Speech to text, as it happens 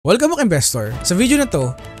Welcome back investor! Sa video na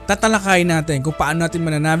to, tatalakayin natin kung paano natin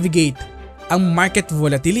mananavigate ang market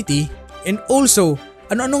volatility and also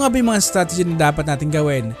ano-ano nga ba yung mga strategy na dapat natin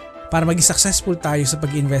gawin para maging successful tayo sa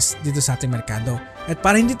pag-invest dito sa ating merkado at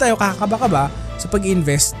para hindi tayo kakakaba-kaba sa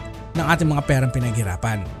pag-invest ng ating mga perang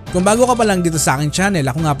pinaghirapan. Kung bago ka pa lang dito sa aking channel,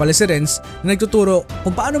 ako nga pala si Renz na nagtuturo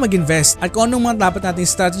kung paano mag-invest at kung anong mga dapat nating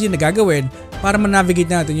strategy na gagawin para ma-navigate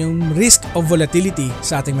natin yung risk of volatility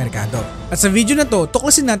sa ating merkado. At sa video na to,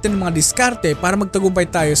 tuklasin natin ang mga diskarte para magtagumpay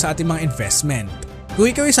tayo sa ating mga investment. Kung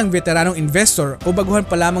ikaw isang veteranong investor o baguhan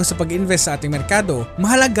pa lamang sa pag-invest sa ating merkado,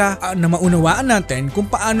 mahalaga na maunawaan natin kung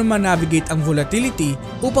paano ma-navigate ang volatility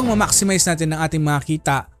upang ma-maximize natin ang ating mga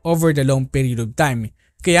kita over the long period of time.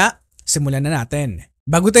 Kaya, simulan na natin.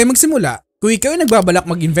 Bago tayo magsimula, kung ikaw ay nagbabalak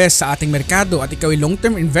mag-invest sa ating merkado at ikaw ay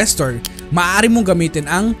long-term investor, maaari mong gamitin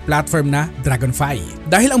ang platform na DragonFi.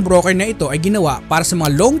 Dahil ang broker na ito ay ginawa para sa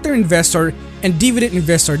mga long-term investor and dividend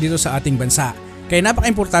investor dito sa ating bansa. Kaya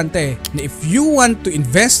napaka-importante na if you want to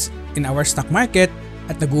invest in our stock market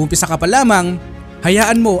at nag-uumpisa ka pa lamang,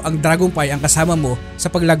 hayaan mo ang DragonFi ang kasama mo sa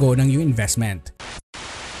paglago ng iyong investment.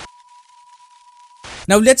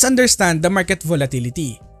 Now let's understand the market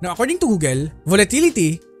volatility. Now according to Google,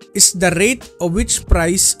 volatility is the rate of which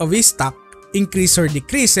price of a stock increases or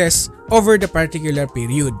decreases over the particular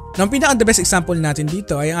period. Now ang pinaka-the best example natin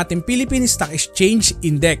dito ay ang ating Philippine Stock Exchange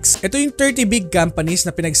Index. Ito yung 30 big companies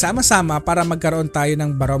na pinagsama-sama para magkaroon tayo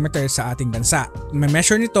ng barometer sa ating bansa. May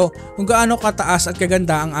measure nito kung gaano kataas at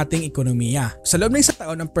kaganda ang ating ekonomiya. Sa loob ng isang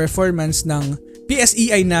taon, ang performance ng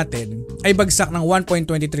PSEI natin ay bagsak ng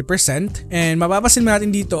 1.23% and mapapasin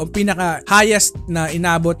natin dito ang pinaka-highest na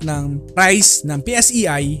inabot ng price ng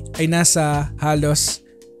PSEI ay nasa halos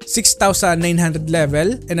 6,900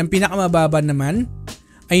 level and ang pinakamababa naman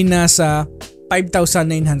ay nasa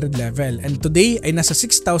 5,900 level and today ay nasa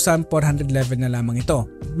 6,400 level na lamang ito.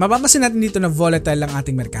 Mapapasin natin dito na volatile ang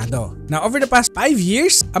ating merkado. Now over the past 5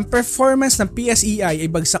 years, ang performance ng PSEI ay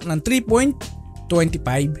bagsak ng 3.25%.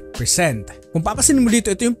 Kung papasin mo dito,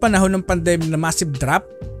 ito yung panahon ng pandemic na massive drop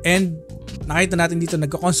and nakita natin dito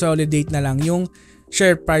nagko-consolidate na lang yung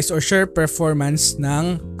share price or share performance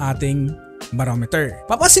ng ating barometer.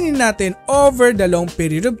 Papasinin natin over the long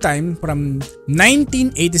period of time from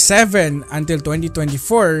 1987 until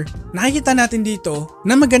 2024, nakikita natin dito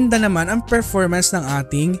na maganda naman ang performance ng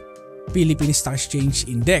ating Philippine Stock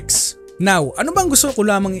Exchange Index. Now, ano bang gusto ko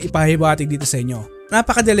lamang ipahiwatig dito sa inyo?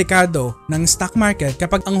 Napakadelikado ng stock market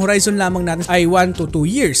kapag ang horizon lamang natin ay 1 to 2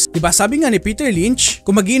 years. Diba sabi nga ni Peter Lynch,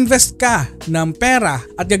 kung mag-invest ka ng pera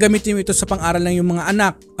at gagamitin mo ito sa pang-aral ng iyong mga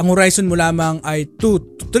anak, ang horizon mo lamang ay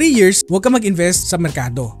 2 to 3 years, huwag ka mag-invest sa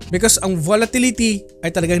merkado. Because ang volatility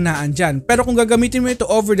ay talagang naandyan. Pero kung gagamitin mo ito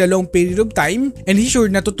over the long period of time, and sure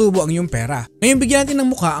na tutubo ang iyong pera. Ngayon bigyan natin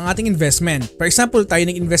ng mukha ang ating investment. For example, tayo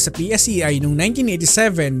nag-invest sa PSEI noong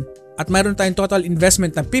 1987, at mayroon tayong total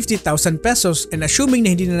investment na 50,000 pesos and assuming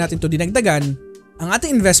na hindi na natin ito dinagdagan, ang ating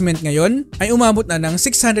investment ngayon ay umabot na ng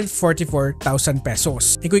 644,000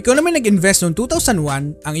 pesos. E kung ikaw naman nag-invest noong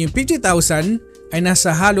 2001, ang iyong 50,000 ay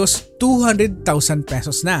nasa halos 200,000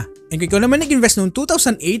 pesos na. E kung ikaw naman nag-invest noong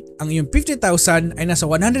 2008, ang iyong 50,000 ay nasa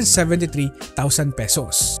 173,000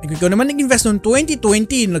 pesos. E kung ikaw naman nag-invest noong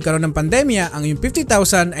 2020, nagkaroon ng pandemya, ang iyong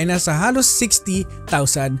 50,000 ay nasa halos 60,000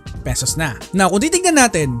 pesos na. Now, kung titignan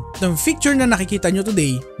natin, itong picture na nakikita nyo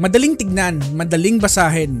today, madaling tignan, madaling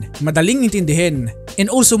basahin, madaling intindihin,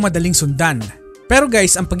 and also madaling sundan. Pero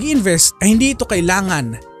guys, ang pag-i-invest ay hindi ito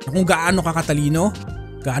kailangan na kung gaano ka katalino,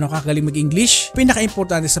 gaano ka kagaling mag-English.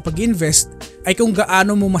 Pinaka-importante sa pag-invest ay kung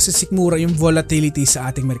gaano mo masisikmura yung volatility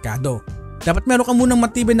sa ating merkado. Dapat meron ka munang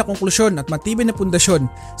matibay na konklusyon at matibay na pundasyon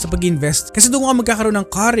sa pag-invest kasi doon ka magkakaroon ng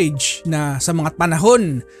courage na sa mga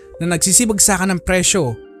panahon na nagsisibagsakan ng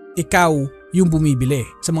presyo, ikaw yung bumibili.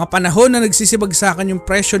 Sa mga panahon na nagsisibagsakan yung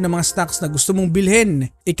presyo ng mga stocks na gusto mong bilhin,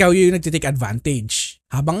 ikaw yung nagtitake advantage.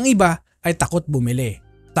 Habang ang iba ay takot bumili.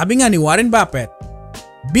 Sabi nga ni Warren Buffett,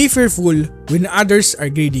 be fearful when others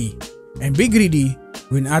are greedy, and be greedy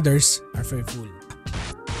when others are fearful.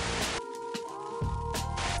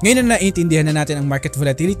 Ngayon na naiintindihan na natin ang market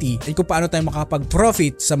volatility at kung paano tayo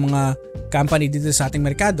makakapag-profit sa mga company dito sa ating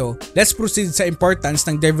merkado, let's proceed sa importance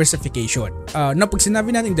ng diversification. Now, pag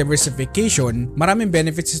sinabi natin diversification, maraming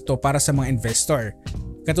benefits ito para sa mga investor.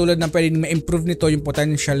 Katulad ng pwedeng ma-improve nito yung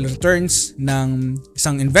potential returns ng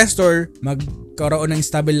isang investor, magkaroon ng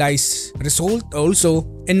stabilized result also,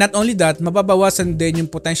 and not only that, mababawasan din yung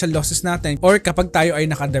potential losses natin or kapag tayo ay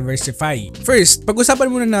naka-diversify. First,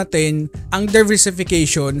 pag-usapan muna natin ang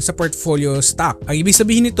diversification sa portfolio stock. Ang ibig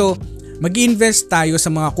sabihin nito, mag-invest tayo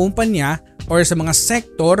sa mga kumpanya or sa mga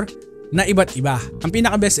sector na iba't iba. Ang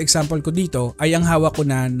pinaka-best example ko dito ay ang hawak ko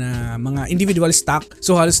na mga individual stock.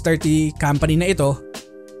 So halos 30 company na ito.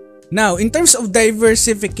 Now, in terms of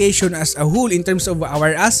diversification as a whole, in terms of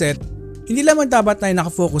our asset, hindi lamang dapat tayo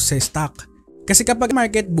nakafocus sa stock. Kasi kapag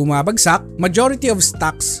market bumabagsak, majority of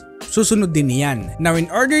stocks susunod din niyan. Now, in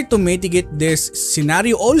order to mitigate this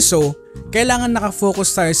scenario also, kailangan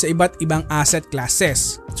nakafocus tayo sa iba't ibang asset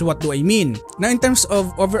classes. So what do I mean? Now in terms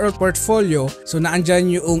of overall portfolio, so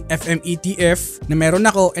naandyan yung FM ETF na meron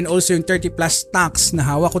ako and also yung 30 plus stocks na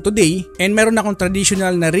hawak ko today, and meron akong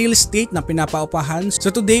traditional na real estate na pinapaupahan.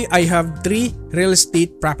 So today I have 3 real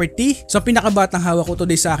estate property. So pinakabatang hawak ko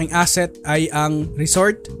today sa aking asset ay ang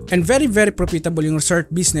resort, and very profitable yung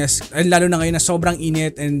resort business, and lalo na ngayon na sobrang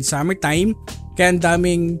init and summertime, kaya ang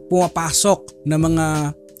daming pumapasok na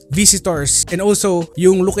mga visitors, and also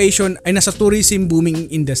yung location ay nasa tourism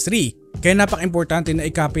booming industry. Kaya napaka-importante na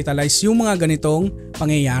i-capitalize yung mga ganitong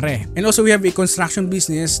pangyayari. And also we have a construction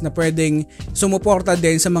business na pwedeng sumuporta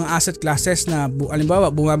din sa mga asset classes na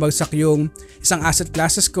halimbawa bumabagsak yung isang asset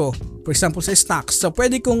classes ko, for example sa stocks. So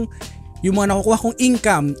pwede kong yung mga nakukuha kong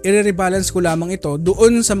income, i-rebalance ko lamang ito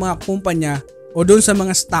doon sa mga kumpanya o doon sa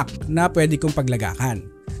mga stock na pwede kong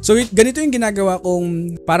paglagakan. So ganito yung ginagawa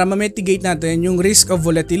kong para ma-mitigate natin yung risk of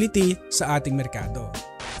volatility sa ating merkado.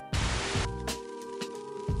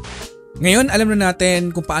 Ngayon, alam na natin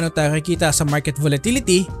kung paano tayo kikita sa market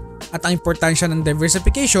volatility at ang importansya ng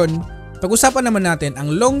diversification. Pag-usapan naman natin ang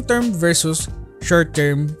long-term versus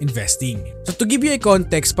short-term investing. So to give you a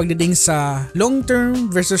context pagdating sa long-term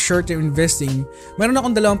versus short-term investing, meron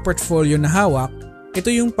akong dalawang portfolio na hawak. Ito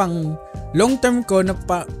yung pang long term ko na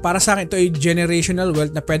para sa akin ito ay generational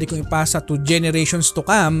wealth na pwede kong ipasa to generations to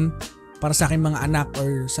come para sa aking mga anak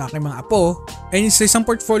or sa aking mga apo. And sa isang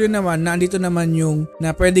portfolio naman na andito naman yung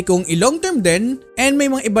na pwede kong i-long term din, and may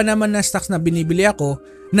mga iba naman na stocks na binibili ako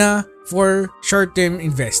na for short term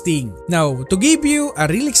investing. Now, to give you a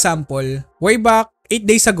real example, way back 8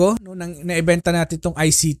 days ago, no, nang na-ibenta natin itong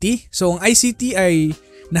ICT. So, ang ICT ay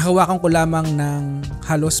nahawakan ko lamang ng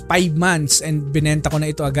halos 5 months and binenta ko na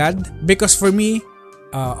ito agad because for me,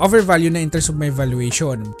 overvalue na in terms of my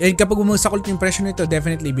valuation. And kapag bumagsak ulit yung presyo nito,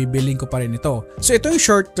 definitely bibiling ko pa rin ito. So ito yung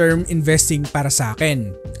short-term investing para sa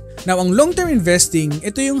akin. Now, ang long-term investing,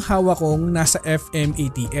 ito yung hawak kong nasa FM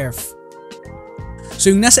ETF. So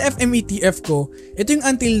yung nasa FM ETF ko, ito yung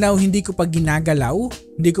until now hindi ko pa ginagalaw,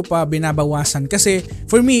 hindi ko pa binabawasan kasi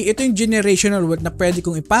for me, ito yung generational wealth na pwede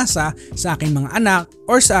kong ipasa sa aking mga anak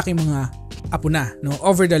or sa aking mga apo na, no,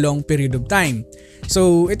 over the long period of time.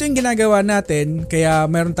 So ito yung ginagawa natin, kaya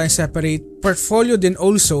meron tayong separate portfolio din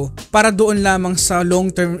also para doon lamang sa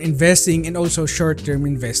long-term investing and also short-term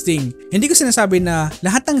investing. Hindi ko sinasabi na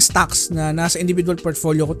lahat ng stocks na nasa individual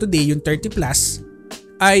portfolio ko today, yung 30 plus,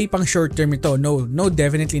 ay pang short term ito. No,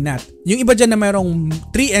 definitely not. Yung iba dyan na mayroong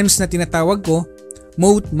 3M's na tinatawag ko,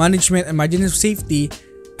 moat, management, and margin of safety,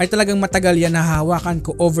 ay talagang matagal yan na hahawakan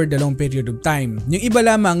ko over the long period of time. Yung iba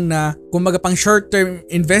lamang na kumbaga pang short term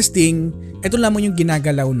investing, ito lamang yung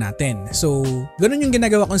ginagalaw natin. So, ganun yung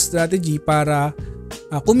ginagawa kong strategy para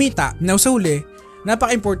kumita. Now sa huli,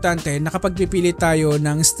 napaka-importante na kapag pipili tayo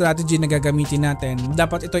ng strategy na gagamitin natin,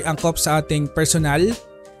 dapat ito'y angkop sa ating personal.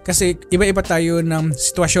 Kasi iba-iba tayo ng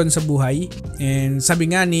sitwasyon sa buhay. And sabi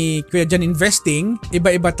nga ni Kuya Jan Investing,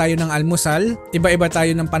 iba-iba tayo ng almusal, iba-iba tayo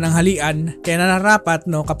ng pananghalian. Kaya nararapat,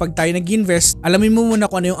 no, kapag tayo nag-invest, alamin mo muna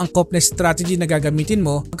kung ano yung angkop na strategy na gagamitin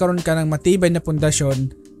mo, magkaroon ka ng matibay na pundasyon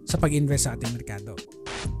sa pag-invest sa ating merkado.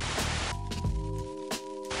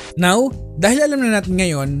 Now, dahil alam na natin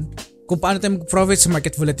ngayon kung paano tayo mag-profit sa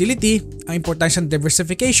market volatility, ang importansya ng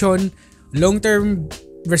diversification, long-term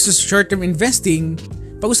versus short-term investing,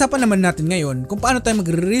 pag-usapan naman natin ngayon kung paano tayo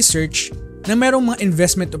magre-research na merong mga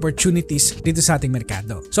investment opportunities dito sa ating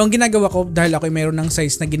merkado. So ang ginagawa ko, dahil ako ay mayroon ng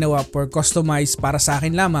size na ginawa for customized para sa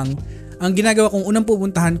akin lamang, ang ginagawa kong unang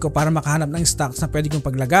pupuntahan ko para makahanap ng stocks na pwede kong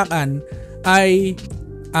paglagakan ay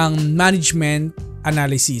ang management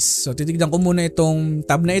analysis. So titignan ko muna itong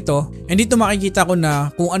tab na ito, and dito makikita ko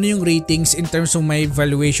na kung ano yung ratings in terms of my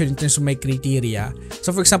valuation, in terms of my criteria.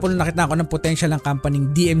 So for example, nakita ko ng potential ng company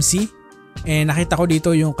DMC, and nakita ko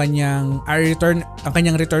dito yung kanyang return, ang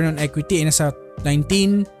kanyang return on equity ay nasa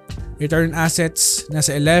 19, return on assets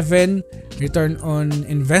nasa 11, return on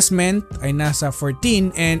investment ay nasa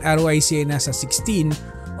 14, and ROIC ay nasa 16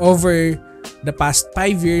 over the past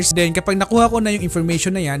 5 years. Then kapag nakuha ko na yung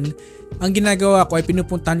information na yan, ang ginagawa ko ay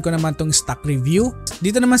pinupuntahan ko naman tong stock review.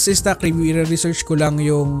 Dito naman sa stock review, i-research ko lang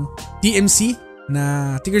yung DMC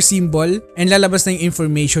na ticker symbol, and lalabas na yung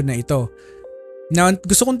information na ito. Now,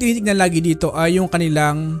 gusto kong tinitignan lagi dito ay yung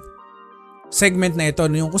kanilang segment na ito,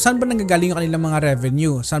 yung kung saan ba nanggagaling yung kanilang mga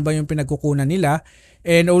revenue, saan ba yung pinagkukunan nila,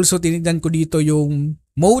 and also tinignan ko dito yung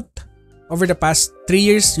moat over the past 3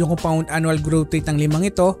 years, yung compound annual growth rate ng limang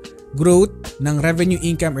ito, growth ng revenue,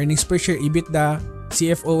 income, earnings per share, EBITDA,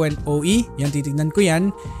 CFO and OE, yan titignan ko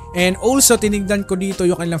yan. And also tinignan ko dito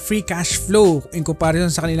yung kanilang free cash flow in comparison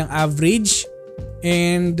sa kanilang average,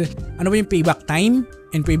 and ano ba yung payback time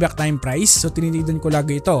and payback time price. So tinitignan ko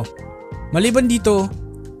lagi ito. Maliban dito,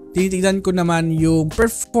 tinitignan ko naman yung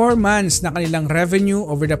performance na kanilang revenue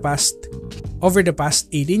over the past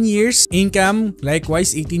 18 years. Income,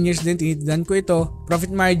 likewise 18 years din, tinitignan ko ito.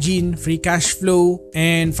 Profit margin, free cash flow,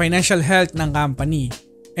 and financial health ng company.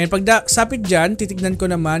 And pagsapit dyan, titignan ko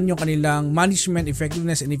naman yung kanilang management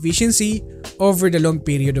effectiveness and efficiency over the long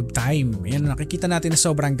period of time. Yan, nakikita natin na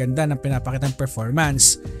sobrang ganda ng pinapakitang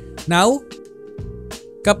performance. Now,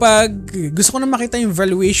 kapag gusto ko na makita yung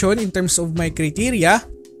valuation in terms of my criteria,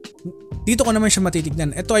 dito ko naman siya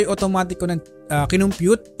matitignan. Ito ay automatic ko na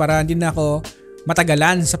kinumpute para hindi na ako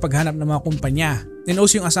matagalan sa paghanap ng mga kumpanya. And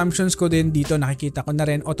also yung assumptions ko din dito, nakikita ko na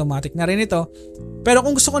rin, automatic na rin ito. Pero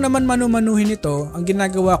kung gusto ko naman manu-manuhin ito, ang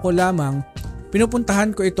ginagawa ko lamang,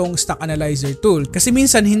 pinupuntahan ko itong stock analyzer tool. Kasi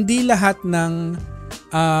minsan hindi lahat ng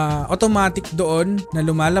automatic doon na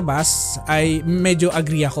lumalabas ay medyo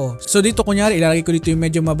agree ako. So dito kunyari, ilalagay ko dito yung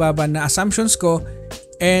medyo mababa na assumptions ko,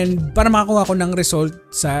 and para makakuha ko ng result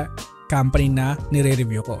sa company na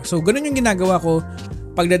nire-review ko. So ganun yung ginagawa ko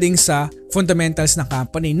pagdating sa fundamentals ng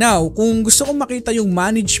company. Now, kung gusto kong makita yung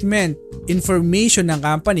management information ng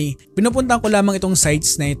company, pinupuntahan ko lamang itong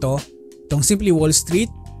sites na ito, itong Simply Wall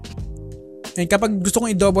Street. And kapag gusto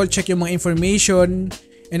kong i-double check yung mga information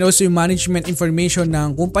and also yung management information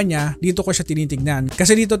ng kumpanya, dito ko siya tinitignan.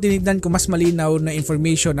 Kasi dito tinignan ko mas malinaw na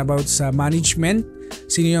information about sa management,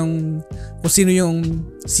 kung sino yung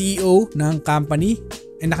CEO ng company.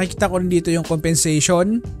 And nakikita ko rin dito yung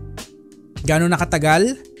compensation, gaano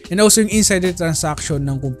nakatagal, and also yung insider transaction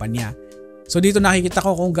ng kumpanya. So dito nakikita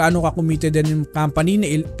ko kung gaano ka-committed din yung company na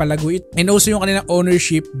palago it, and also yung kanilang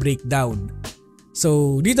ownership breakdown.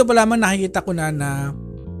 So dito pa lamang nakikita ko na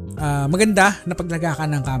maganda na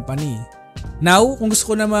paglagakan ng company. Now, kung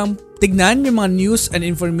gusto ko namang tignan yung mga news and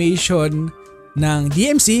information ng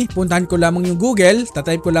DMC, puntahan ko lamang yung Google,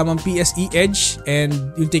 tatype ko lamang PSE Edge and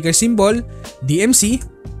yung ticker symbol DMC,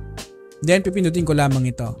 then pipindutin ko lamang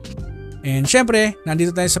ito. And syempre,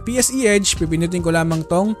 nandito tayo sa PSE Edge, pipindutin ko lamang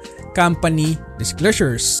tong company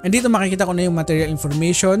disclosures. And dito makikita ko na yung material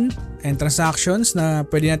information and transactions na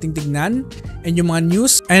pwede nating tignan, and yung mga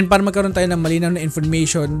news, and para magkaroon tayo ng malinaw na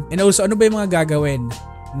information, and also ano ba yung mga gagawin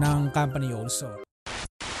ng company also.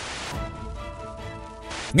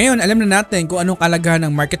 Ngayon, alam na natin kung anong kalagahan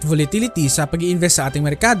ng market volatility sa pag-i-invest sa ating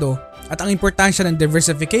merkado, at ang importansya ng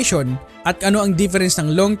diversification, at ano ang difference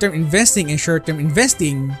ng long-term investing and short-term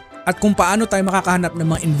investing, at kung paano tayo makakahanap ng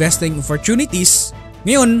mga investing opportunities.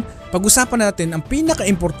 Ngayon, pag-usapan natin ang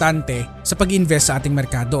pinaka-importante sa pag-invest sa ating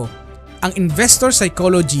merkado, ang investor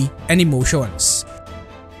psychology and emotions.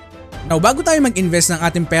 Now, bago tayo mag-invest ng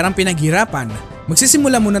ating perang pinaghirapan,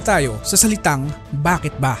 magsisimula muna tayo sa salitang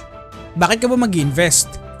bakit ba? Bakit ka ba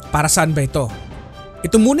mag-invest? Para saan ba ito?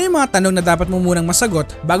 Ito muna yung mga tanong na dapat mo munang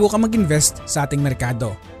masagot bago ka mag-invest sa ating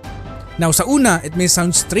merkado. Now sa una, it may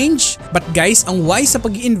sound strange, but guys, ang why sa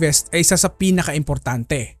pag-i-invest ay isa sa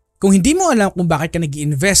pinaka-importante. Kung hindi mo alam kung bakit ka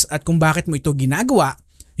nag-i-invest at kung bakit mo ito ginagawa,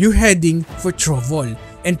 you're heading for trouble.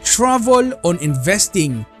 And trouble on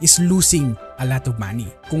investing is losing a lot of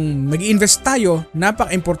money. Kung mag-i-invest tayo,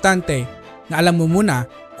 napaka-importante na alam mo muna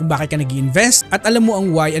kung bakit ka nag-i-invest at alam mo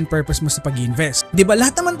ang why and purpose mo sa pag-i-invest. Diba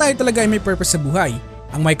lahat naman tayo talaga ay may purpose sa buhay.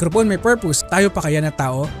 Ang microphone may purpose, tayo pa kaya na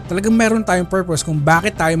tao, talagang meron tayong purpose kung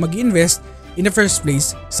bakit tayo mag-invest in the first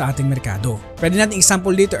place sa ating merkado. Pwede natin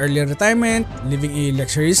example dito, early retirement, living a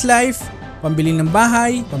luxurious life, pambili ng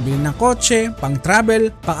bahay, pambili ng kotse,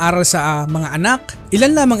 pang-travel, pang-aral sa mga anak.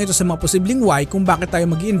 Ilan lamang ito sa mga posibleng why kung bakit tayo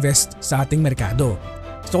mag-invest sa ating merkado.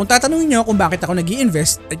 So kung tatanungin nyo kung bakit ako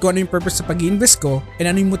nag-i-invest at kung ano yung purpose sa pag-i-invest ko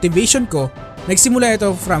and ano yung motivation ko, nagsimula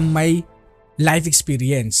ito from my life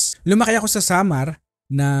experience. Lumaki ako sa Samar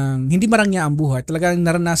nang hindi marangya ang buhay. Talagang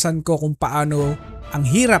naranasan ko kung paano ang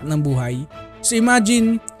hirap ng buhay. So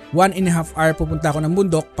imagine, 1.5 hour pupunta ako ng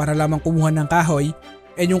bundok para lamang kumuha ng kahoy,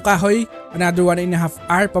 and yung kahoy, another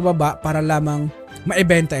 1.5 hour pababa para lamang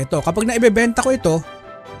maibenta ito. Kapag naibebenta ko ito,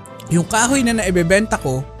 yung kahoy na naibebenta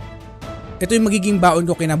ko, ito yung magiging baon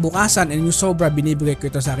ko kinabukasan, and yung sobra binibigay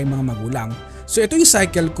ko ito sa aking mga magulang. So ito yung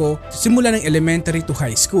cycle ko simula ng elementary to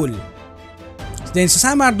high school. Then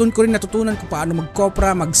sa Samar, doon ko rin natutunan kung paano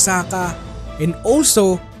magkopra, magsaka, and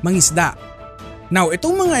also mangisda. Now,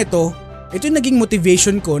 itong mga ito, Ito yung naging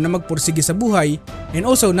motivation ko na magpursige sa buhay, and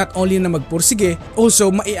also not only na magpursige, also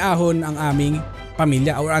maiahon ang aming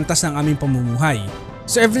pamilya o antas ng aming pamumuhay.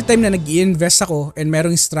 So every time na nag-i-invest ako and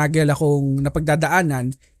merong struggle akong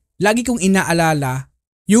napagdadaanan, lagi kong inaalala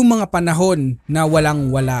yung mga panahon na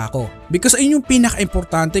walang-wala ako. Because ayun yung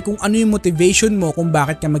pinaka-importante kung ano yung motivation mo kung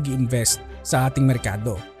bakit ka mag-i-invest sa ating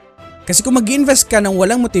merkado. Kasi kung mag-i-invest ka ng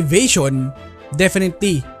walang motivation,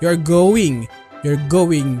 definitely you're going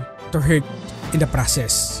to hurt in the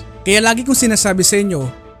process. Kaya lagi kong sinasabi sa inyo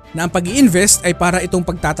na ang pag-i-invest ay para itong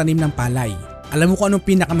pagtatanim ng palay. Alam mo kung anong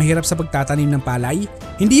pinakamahirap sa pagtatanim ng palay?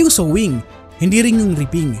 Hindi yung sowing, hindi rin yung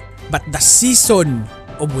reaping, but the season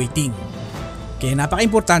of waiting. Kaya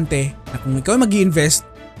napaka-importante na kung ikaw mag-i-invest,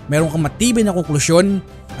 meron kang matibay na konklusyon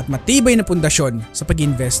at matibay na pundasyon sa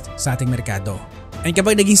pag-i-invest sa ating merkado. And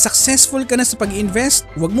kapag naging successful ka na sa pag-i-invest,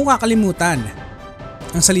 huwag mo kakalimutan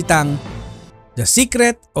ang salitang the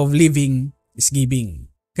secret of living is giving.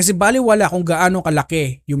 Kasi baliwala kung gaano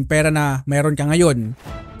kalaki yung pera na mayroon ka ngayon,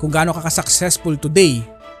 kung gaano ka successful today,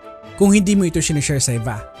 kung hindi mo ito sinishare sa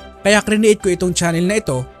iba. Kaya create ko itong channel na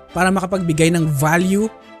ito para makapagbigay ng value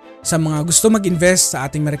sa mga gusto mag-invest sa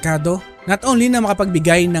ating merkado, not only na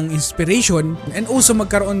makapagbigay ng inspiration and also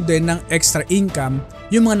magkaroon din ng extra income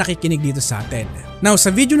yung mga nakikinig dito sa atin. Now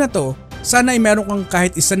sa video na to, sana ay meron kang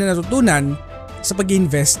kahit isa na natutunan sa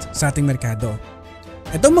pag-invest sa ating merkado.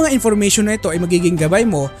 Itong mga information na ito ay magiging gabay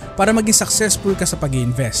mo para maging successful ka sa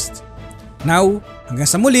pag-invest. Now, hanggang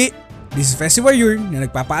sa muli, this is Festy Warrior na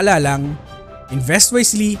nagpapaalalang, invest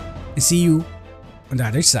wisely and see you on the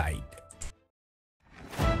other side.